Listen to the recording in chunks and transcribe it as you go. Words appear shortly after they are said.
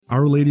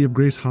Our Lady of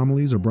Grace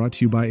Homilies are brought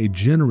to you by a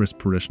generous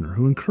parishioner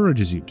who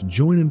encourages you to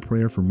join in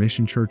prayer for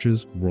mission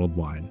churches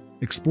worldwide.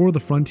 Explore the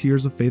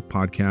Frontiers of Faith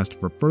podcast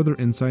for further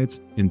insights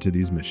into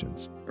these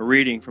missions. A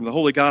reading from the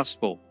Holy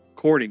Gospel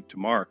according to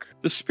Mark.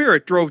 The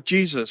Spirit drove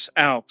Jesus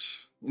out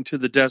into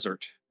the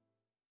desert,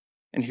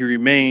 and he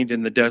remained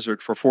in the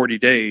desert for 40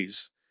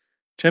 days,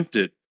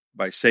 tempted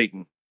by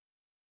Satan.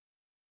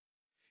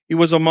 He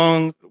was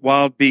among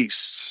wild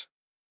beasts,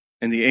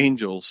 and the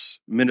angels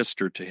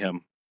ministered to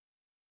him.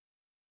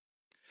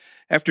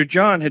 After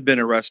John had been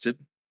arrested,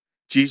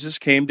 Jesus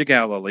came to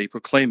Galilee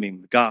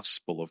proclaiming the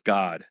gospel of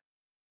God.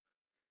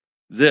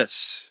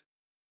 This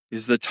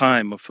is the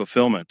time of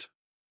fulfillment.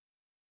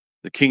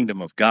 The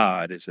kingdom of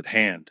God is at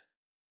hand.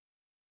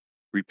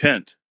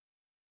 Repent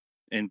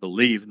and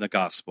believe in the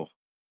gospel.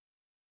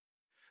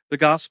 The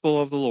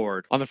gospel of the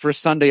Lord. On the first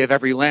Sunday of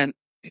every Lent,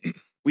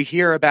 we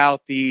hear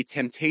about the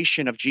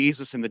temptation of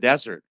Jesus in the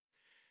desert.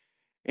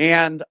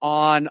 And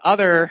on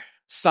other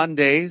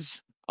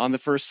Sundays, on the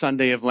first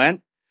Sunday of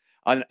Lent,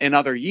 in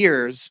other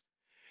years,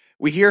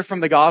 we hear from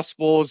the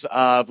Gospels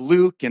of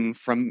Luke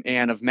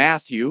and of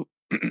Matthew.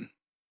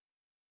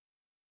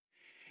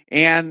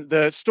 And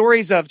the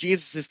stories of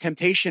Jesus'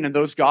 temptation in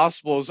those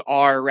Gospels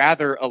are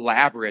rather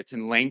elaborate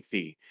and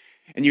lengthy.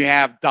 And you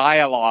have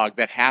dialogue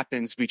that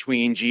happens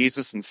between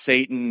Jesus and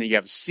Satan. You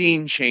have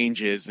scene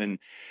changes and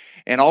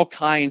all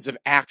kinds of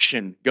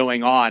action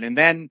going on. And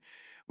then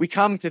we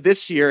come to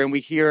this year and we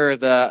hear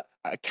the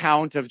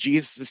account of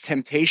Jesus'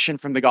 temptation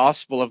from the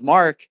Gospel of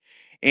Mark.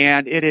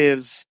 And it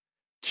is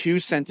 2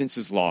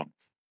 sentences long.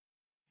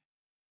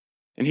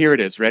 And here it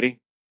is, ready?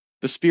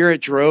 The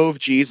Spirit drove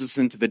Jesus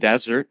into the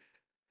desert,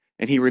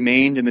 and he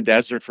remained in the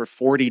desert for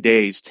 40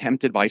 days,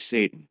 tempted by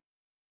Satan.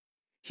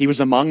 He was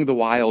among the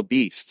wild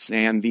beasts,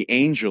 and the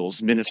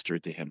angels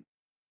ministered to him.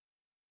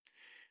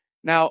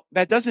 Now,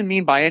 that doesn't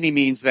mean by any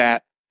means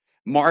that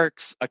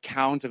Mark's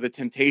account of the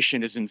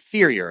temptation is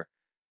inferior.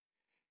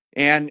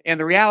 And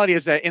the reality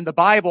is that in the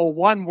Bible,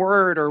 one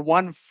word or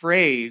one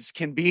phrase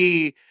can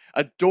be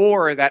a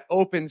door that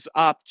opens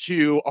up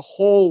to a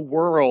whole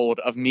world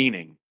of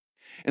meaning.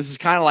 And this is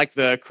kind of like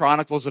the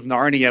Chronicles of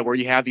Narnia, where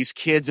you have these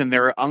kids in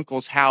their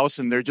uncle's house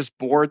and they're just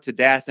bored to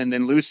death. And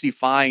then Lucy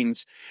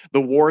finds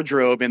the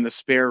wardrobe in the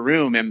spare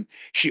room and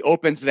she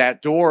opens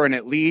that door and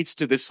it leads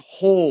to this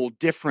whole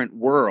different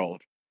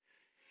world.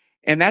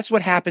 And that's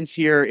what happens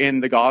here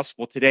in the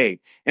gospel today.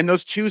 And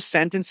those 2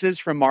 sentences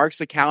from Mark's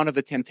account of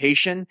the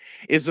temptation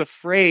is a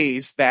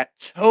phrase that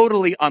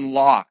totally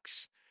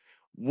unlocks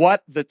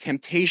what the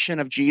temptation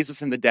of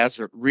Jesus in the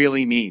desert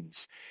really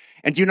means.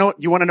 And you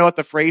want to know what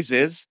the phrase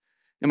is?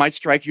 It might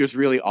strike you as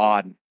really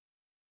odd.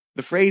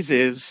 The phrase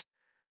is,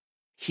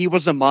 he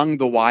was among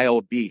the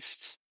wild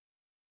beasts.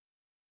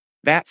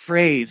 That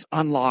phrase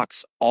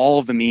unlocks all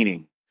of the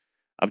meaning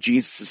of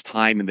Jesus'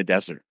 time in the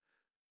desert.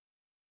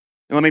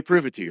 And let me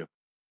prove it to you.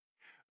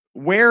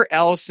 Where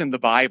else in the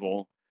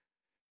Bible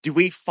do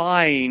we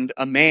find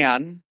a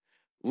man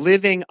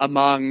living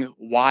among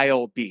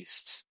wild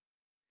beasts?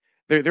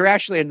 There are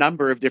actually a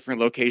number of different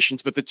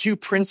locations, but the 2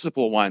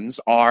 principal ones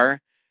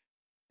are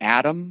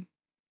Adam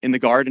in the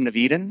Garden of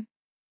Eden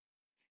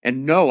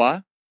and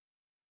Noah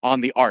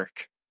on the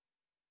ark.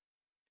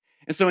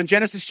 And so in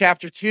Genesis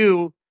chapter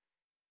 2,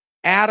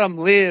 Adam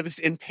lives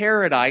in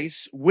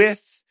paradise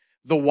with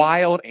the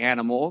wild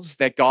animals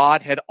that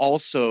God had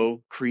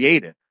also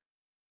created.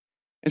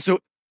 And so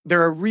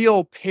there are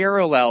real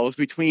parallels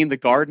between the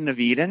Garden of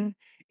Eden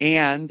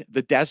and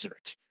the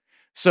desert.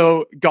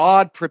 So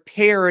God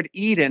prepared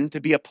Eden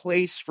to be a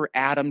place for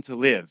Adam to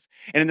live.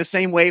 And in the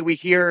same way, we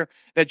hear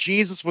that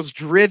Jesus was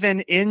driven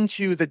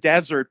into the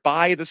desert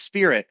by the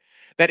Spirit,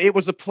 that it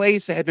was a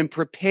place that had been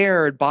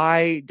prepared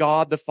by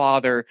God the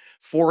Father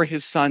for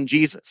his son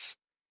Jesus.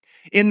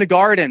 In the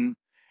garden,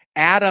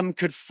 Adam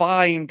could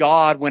find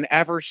God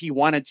whenever he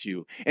wanted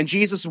to. And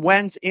Jesus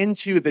went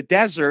into the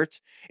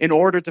desert in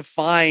order to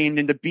find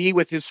and to be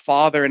with his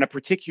Father in a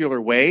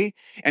particular way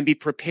and be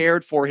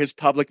prepared for his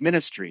public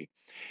ministry.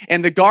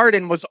 And the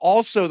garden was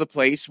also the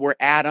place where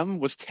Adam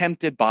was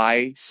tempted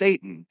by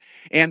Satan.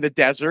 And the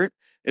desert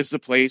is the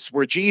place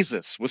where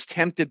Jesus was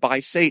tempted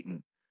by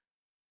Satan.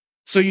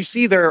 So you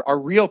see, there are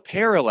real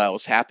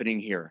parallels happening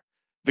here.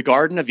 The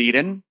Garden of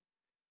Eden,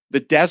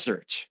 the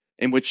desert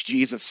in which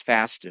Jesus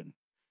fasted.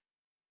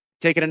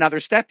 Taking another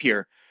step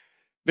here,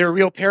 there are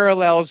real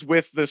parallels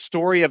with the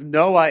story of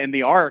Noah and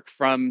the ark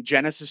from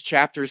Genesis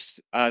chapters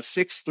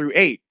 6 through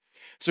 8.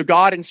 So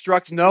God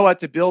instructs Noah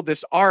to build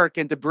this ark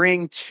and to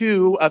bring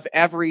 2 of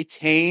every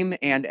tame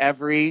and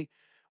every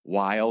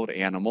wild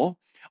animal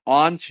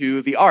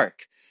onto the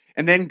ark.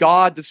 And then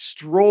God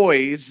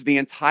destroys the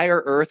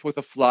entire earth with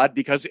a flood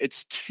because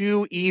it's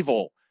too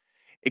evil.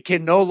 It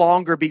can no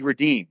longer be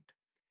redeemed.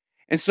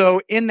 And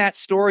so in that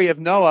story of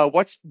Noah,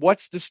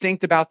 what's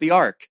distinct about the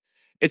ark?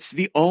 It's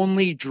the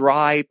only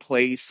dry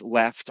place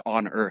left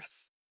on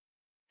earth.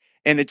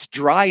 And its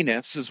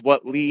dryness is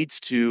what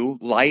leads to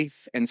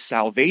life and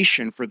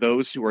salvation for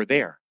those who are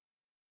there.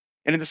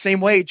 And in the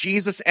same way,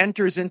 Jesus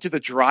enters into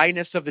the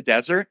dryness of the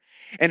desert,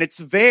 and it's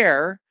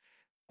there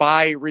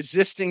by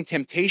resisting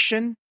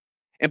temptation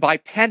and by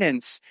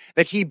penance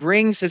that he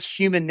brings his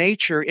human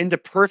nature into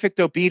perfect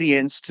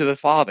obedience to the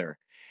Father.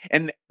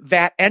 And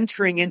that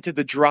entering into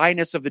the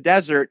dryness of the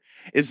desert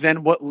is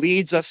then what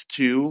leads us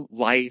to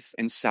life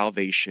and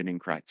salvation in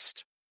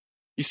Christ.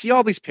 You see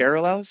all these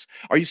parallels?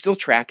 Are you still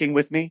tracking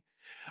with me?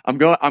 I'm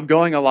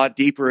going a lot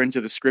deeper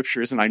into the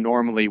scriptures than I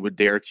normally would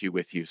dare to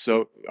with you.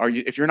 So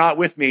if you're not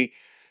with me,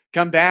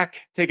 come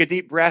back, take a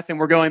deep breath, and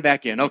we're going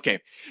back in. Okay.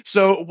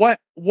 So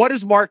what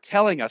is Mark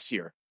telling us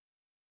here?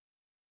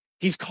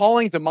 He's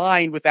calling to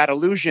mind with that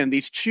allusion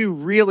these two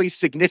really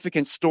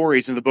significant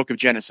stories in the book of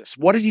Genesis.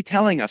 What is he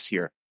telling us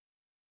here?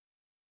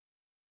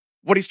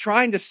 What he's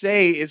trying to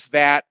say is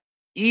that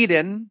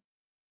Eden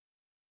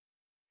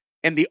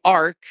and the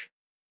ark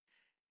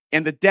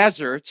and the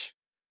desert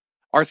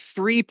are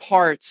three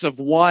parts of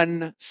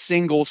one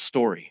single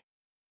story.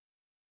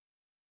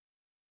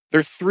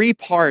 They're three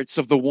parts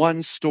of the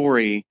one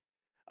story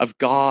of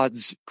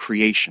God's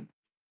creation.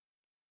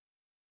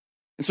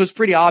 And so it's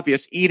pretty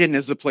obvious Eden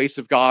is the place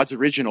of God's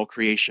original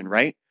creation,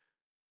 right?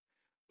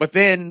 But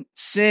then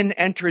sin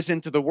enters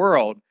into the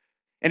world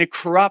and it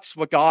corrupts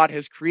what God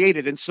has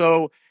created. And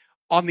so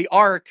on the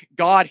ark,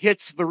 God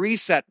hits the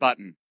reset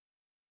button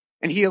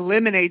and he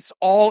eliminates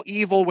all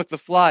evil with the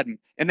flood.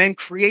 And then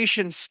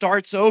creation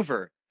starts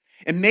over.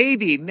 And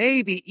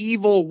maybe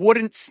evil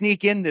wouldn't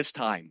sneak in this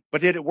time.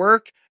 But did it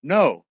work?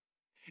 No.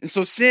 And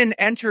so sin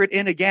entered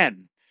in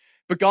again.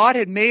 But God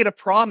had made a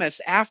promise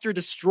after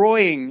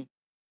destroying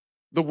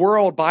the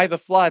world by the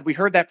flood. We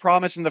heard that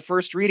promise in the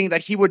first reading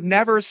that he would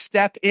never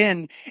step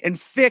in and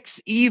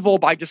fix evil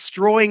by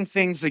destroying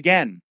things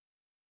again.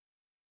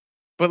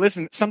 But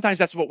listen, sometimes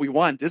that's what we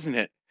want, isn't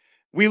it?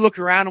 We look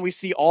around and we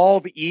see all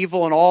the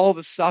evil and all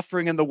the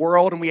suffering in the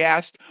world and we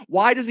ask,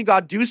 why doesn't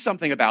God do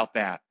something about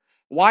that?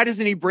 Why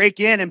doesn't he break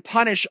in and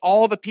punish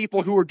all the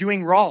people who are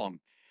doing wrong?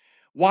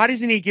 Why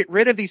doesn't he get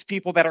rid of these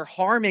people that are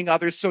harming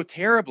others so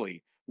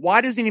terribly?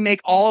 Why doesn't he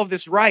make all of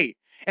this right?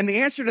 And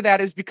the answer to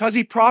that is because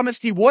he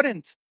promised he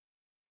wouldn't.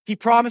 He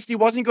promised he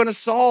wasn't going to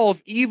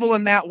solve evil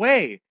in that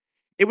way.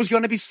 It was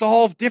going to be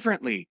solved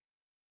differently.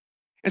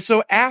 And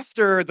so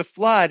after the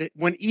flood,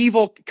 when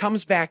evil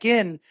comes back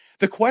in,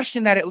 the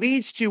question that it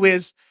leads to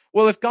is,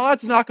 well, if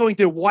God's not going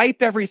to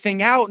wipe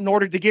everything out in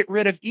order to get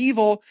rid of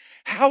evil,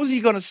 how is he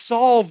going to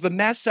solve the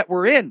mess that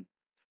we're in?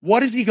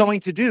 What is he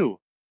going to do?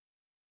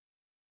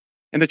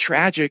 And the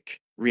tragic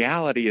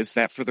reality is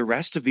that for the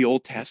rest of the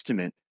Old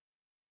Testament,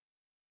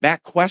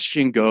 that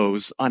question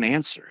goes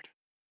unanswered.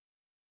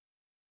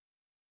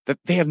 That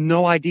they have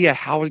no idea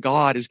how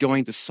God is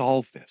going to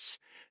solve this.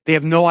 They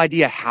have no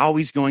idea how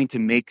he's going to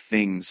make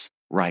things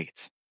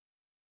right.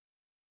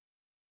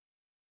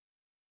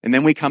 And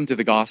then we come to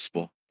the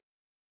gospel.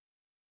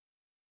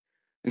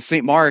 And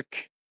St.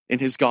 Mark in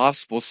his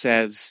gospel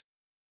says,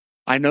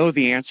 I know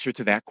the answer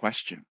to that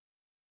question.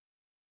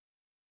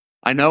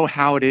 I know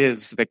how it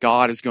is that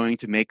God is going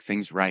to make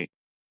things right.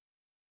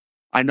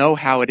 I know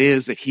how it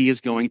is that he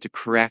is going to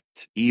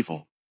correct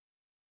evil.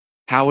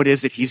 How it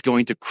is that he's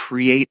going to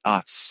create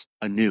us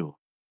anew.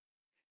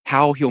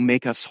 How he'll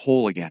make us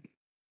whole again.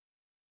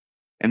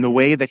 And the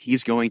way that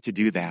he's going to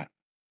do that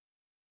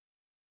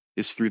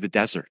is through the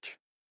desert.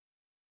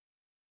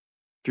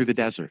 Through the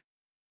desert.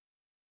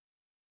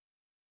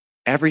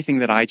 Everything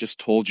that I just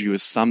told you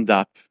is summed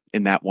up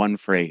in that one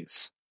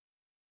phrase.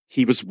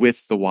 He was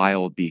with the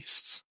wild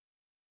beasts.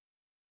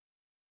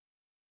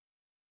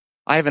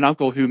 I have an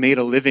uncle who made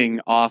a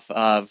living off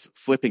of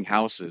flipping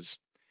houses.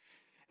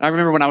 I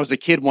remember when I was a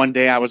kid one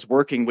day, I was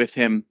working with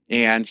him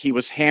and he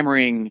was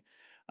hammering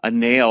a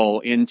nail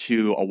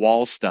into a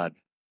wall stud.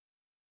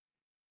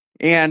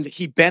 And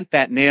he bent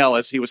that nail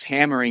as he was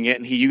hammering it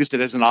and he used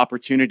it as an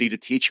opportunity to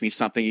teach me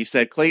something. He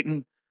said,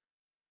 Clayton,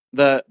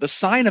 the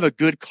sign of a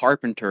good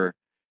carpenter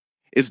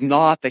is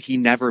not that he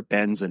never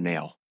bends a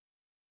nail.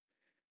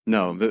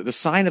 No, the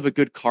sign of a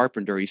good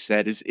carpenter, he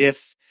said, is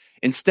if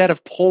instead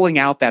of pulling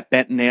out that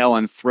bent nail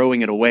and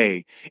throwing it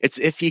away, it's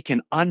if he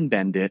can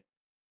unbend it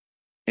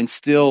and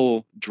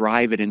still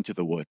drive it into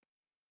the wood.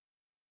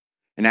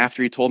 And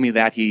after he told me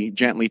that, he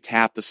gently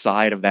tapped the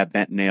side of that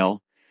bent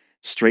nail,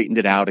 straightened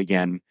it out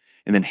again,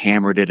 and then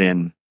hammered it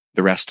in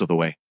the rest of the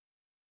way.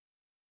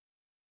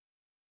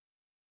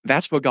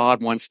 That's what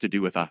God wants to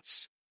do with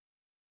us.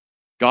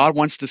 God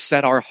wants to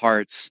set our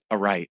hearts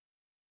aright.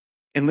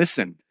 And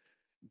listen,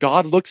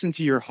 God looks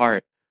into your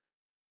heart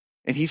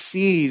and he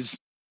sees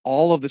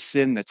all of the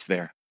sin that's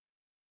there.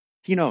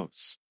 He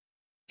knows.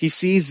 He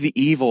sees the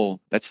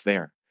evil that's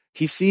there.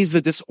 He sees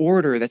the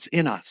disorder that's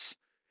in us.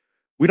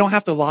 We don't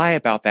have to lie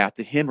about that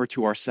to him or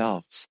to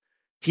ourselves.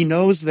 He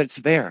knows that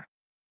it's there.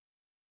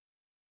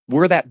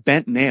 We're that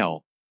bent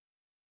nail.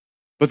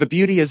 But the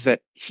beauty is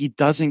that he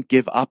doesn't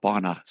give up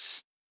on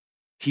us.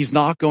 He's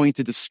not going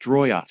to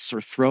destroy us or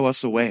throw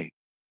us away.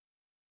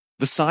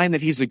 The sign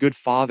that he's a good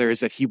father is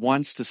that he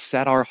wants to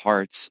set our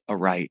hearts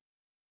aright.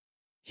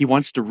 He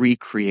wants to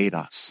recreate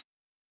us.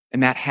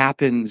 And that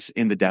happens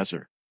in the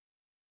desert.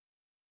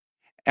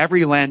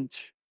 Every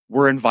Lent,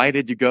 we're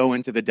invited to go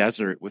into the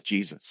desert with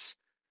Jesus.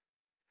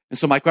 And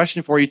so my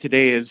question for you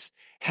today is,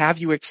 have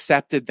you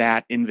accepted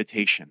that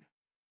invitation?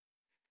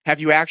 Have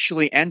you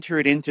actually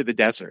entered into the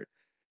desert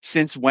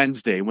since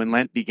Wednesday when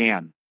Lent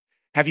began?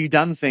 Have you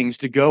done things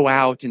to go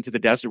out into the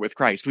desert with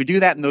Christ? We do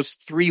that in those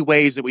three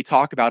ways that we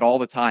talk about all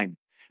the time: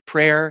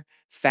 prayer,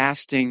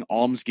 fasting,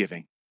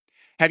 almsgiving.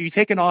 Have you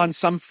taken on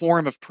some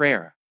form of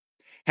prayer?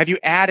 Have you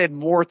added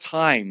more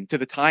time to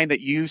the time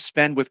that you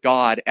spend with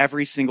God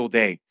every single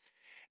day?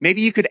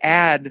 Maybe you could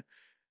add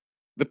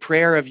the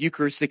prayer of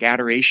Eucharistic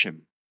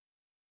adoration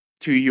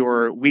to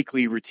your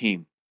weekly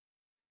routine.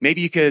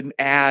 Maybe you could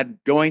add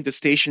going to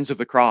Stations of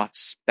the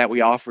Cross that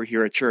we offer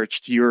here at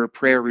church to your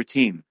prayer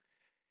routine.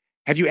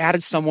 Have you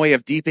added some way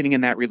of deepening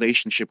in that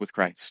relationship with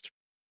Christ?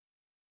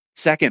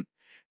 Second,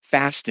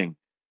 fasting.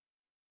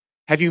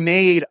 Have you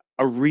made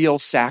a real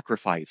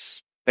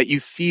sacrifice that you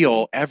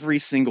feel every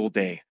single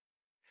day?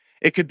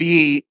 It could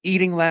be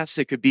eating less.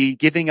 It could be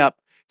giving up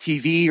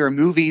TV or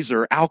movies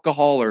or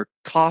alcohol or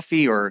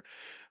coffee or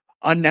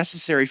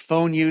unnecessary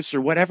phone use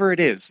or whatever it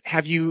is.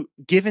 Have you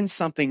given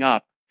something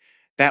up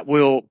that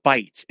will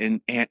bite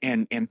and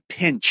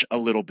pinch a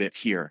little bit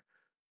here,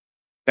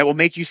 that will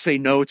make you say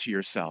no to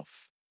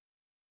yourself?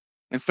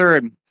 And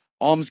third,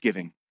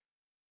 almsgiving.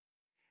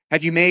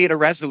 Have you made a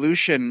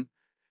resolution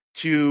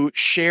to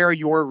share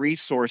your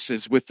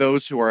resources with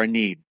those who are in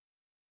need?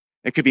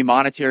 It could be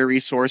monetary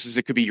resources.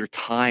 It could be your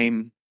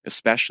time,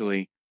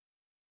 especially.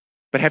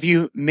 But have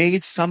you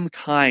made some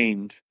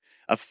kind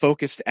of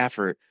focused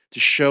effort to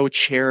show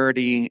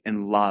charity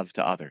and love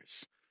to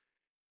others?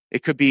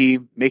 It could be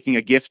making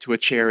a gift to a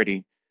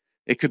charity.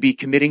 It could be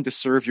committing to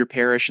serve your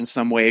parish in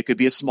some way. It could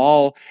be a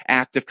small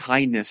act of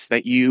kindness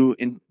that you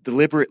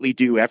deliberately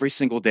do every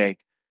single day.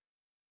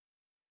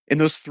 In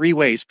those three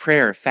ways,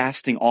 prayer,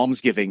 fasting,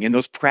 almsgiving, in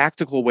those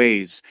practical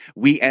ways,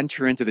 we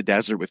enter into the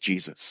desert with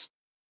Jesus.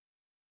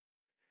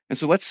 And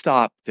so let's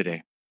stop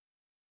today.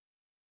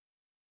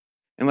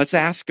 And let's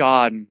ask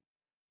God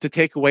to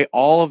take away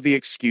all of the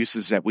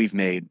excuses that we've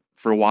made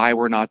for why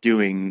we're not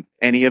doing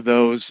any of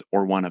those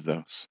or one of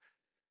those.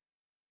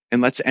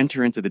 And let's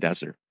enter into the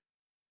desert.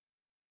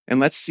 And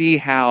let's see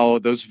how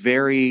those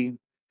very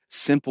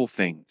simple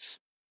things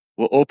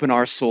will open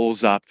our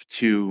souls up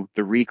to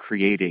the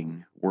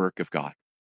recreating work of God.